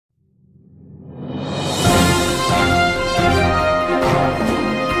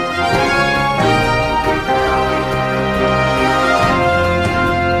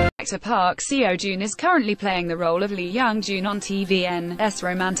actor Park Seo Joon is currently playing the role of Lee Young Joon on TVN's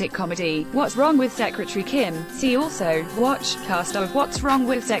romantic comedy, What's Wrong with Secretary Kim? See also, watch, cast of What's Wrong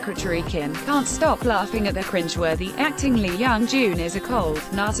with Secretary Kim. Can't stop laughing at the cringeworthy acting. Lee Young Joon is a cold,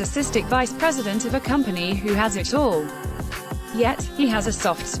 narcissistic vice president of a company who has it all. Yet, he has a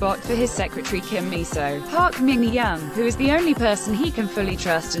soft spot for his secretary Kim Miso, Park Min-young, who is the only person he can fully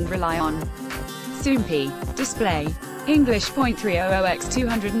trust and rely on. Soompi. Display. English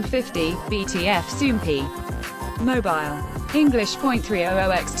 .300x250, BTF Soompi. Mobile. English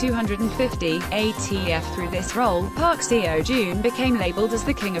 .300x250, ATF. Through this role, Park Seo Joon became labeled as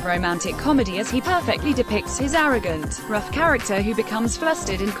the king of romantic comedy as he perfectly depicts his arrogant, rough character who becomes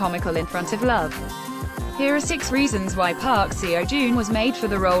flustered and comical in front of love. Here are 6 reasons why Park Seo Joon was made for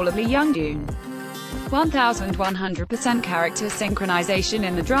the role of Lee Young Joon. 1100% character synchronization.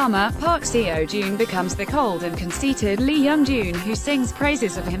 In the drama, Park Seo Joon becomes the cold and conceited Lee Young Joon who sings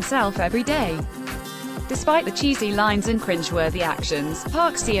praises of himself every day. Despite the cheesy lines and cringeworthy actions,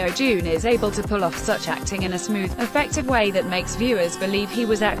 Park Seo Joon is able to pull off such acting in a smooth, effective way that makes viewers believe he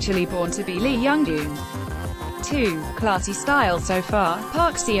was actually born to be Lee Young Joon. 2. Classy style. So far,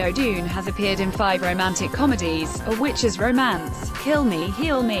 Park Seo Joon has appeared in 5 romantic comedies: A Witch's Romance, Kill Me,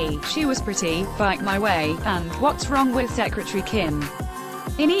 Heal Me, She Was Pretty, Fight My Way, and What's Wrong with Secretary Kim.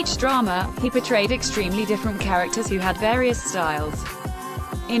 In each drama, he portrayed extremely different characters who had various styles.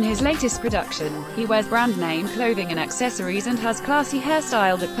 In his latest production, he wears brand-name clothing and accessories and has classy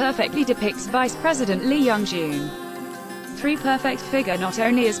hairstyle that perfectly depicts Vice President Lee Young Joon. 3. Perfect figure. Not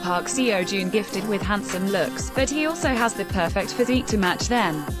only is Park Seo Joon gifted with handsome looks, but he also has the perfect physique to match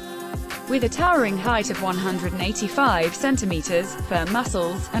them. With a towering height of 185 centimeters, firm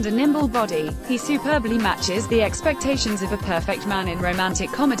muscles, and a nimble body, he superbly matches the expectations of a perfect man in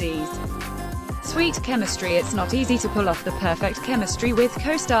romantic comedies. Sweet chemistry. It's not easy to pull off the perfect chemistry with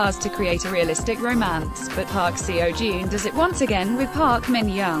co-stars to create a realistic romance, but Park Seo Joon does it once again with Park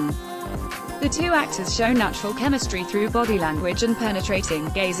Min-young. The 2 actors show natural chemistry through body language and penetrating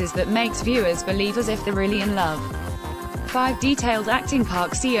gazes that makes viewers believe as if they're really in love. 5. Detailed acting.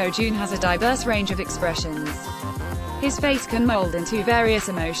 Park Seo Joon has a diverse range of expressions. His face can mold into various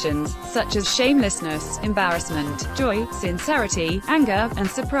emotions, such as shamelessness, embarrassment, joy, sincerity, anger, and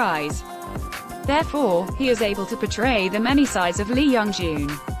surprise. Therefore, he is able to portray the many sides of Lee Young Joon.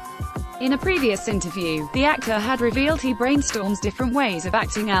 In a previous interview, the actor had revealed he brainstorms different ways of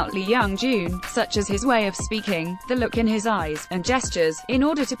acting out Lee Young Joon, such as his way of speaking, the look in his eyes, and gestures, in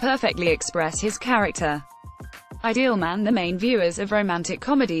order to perfectly express his character. Ideal man. The main viewers of romantic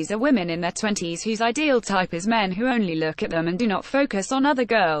comedies are women in their 20s whose ideal type is men who only look at them and do not focus on other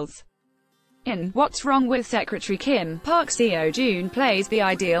girls. In What's Wrong with Secretary Kim, Park Seo Joon plays the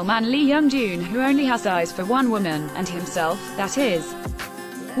ideal man Lee Young Joon who only has eyes for one woman, and himself, that is.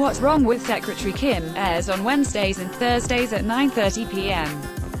 What's Wrong with Secretary Kim airs on Wednesdays and Thursdays at 9:30 p.m.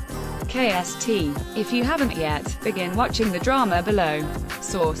 KST. If you haven't yet, begin watching the drama below.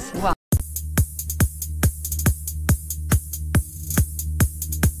 Source 1.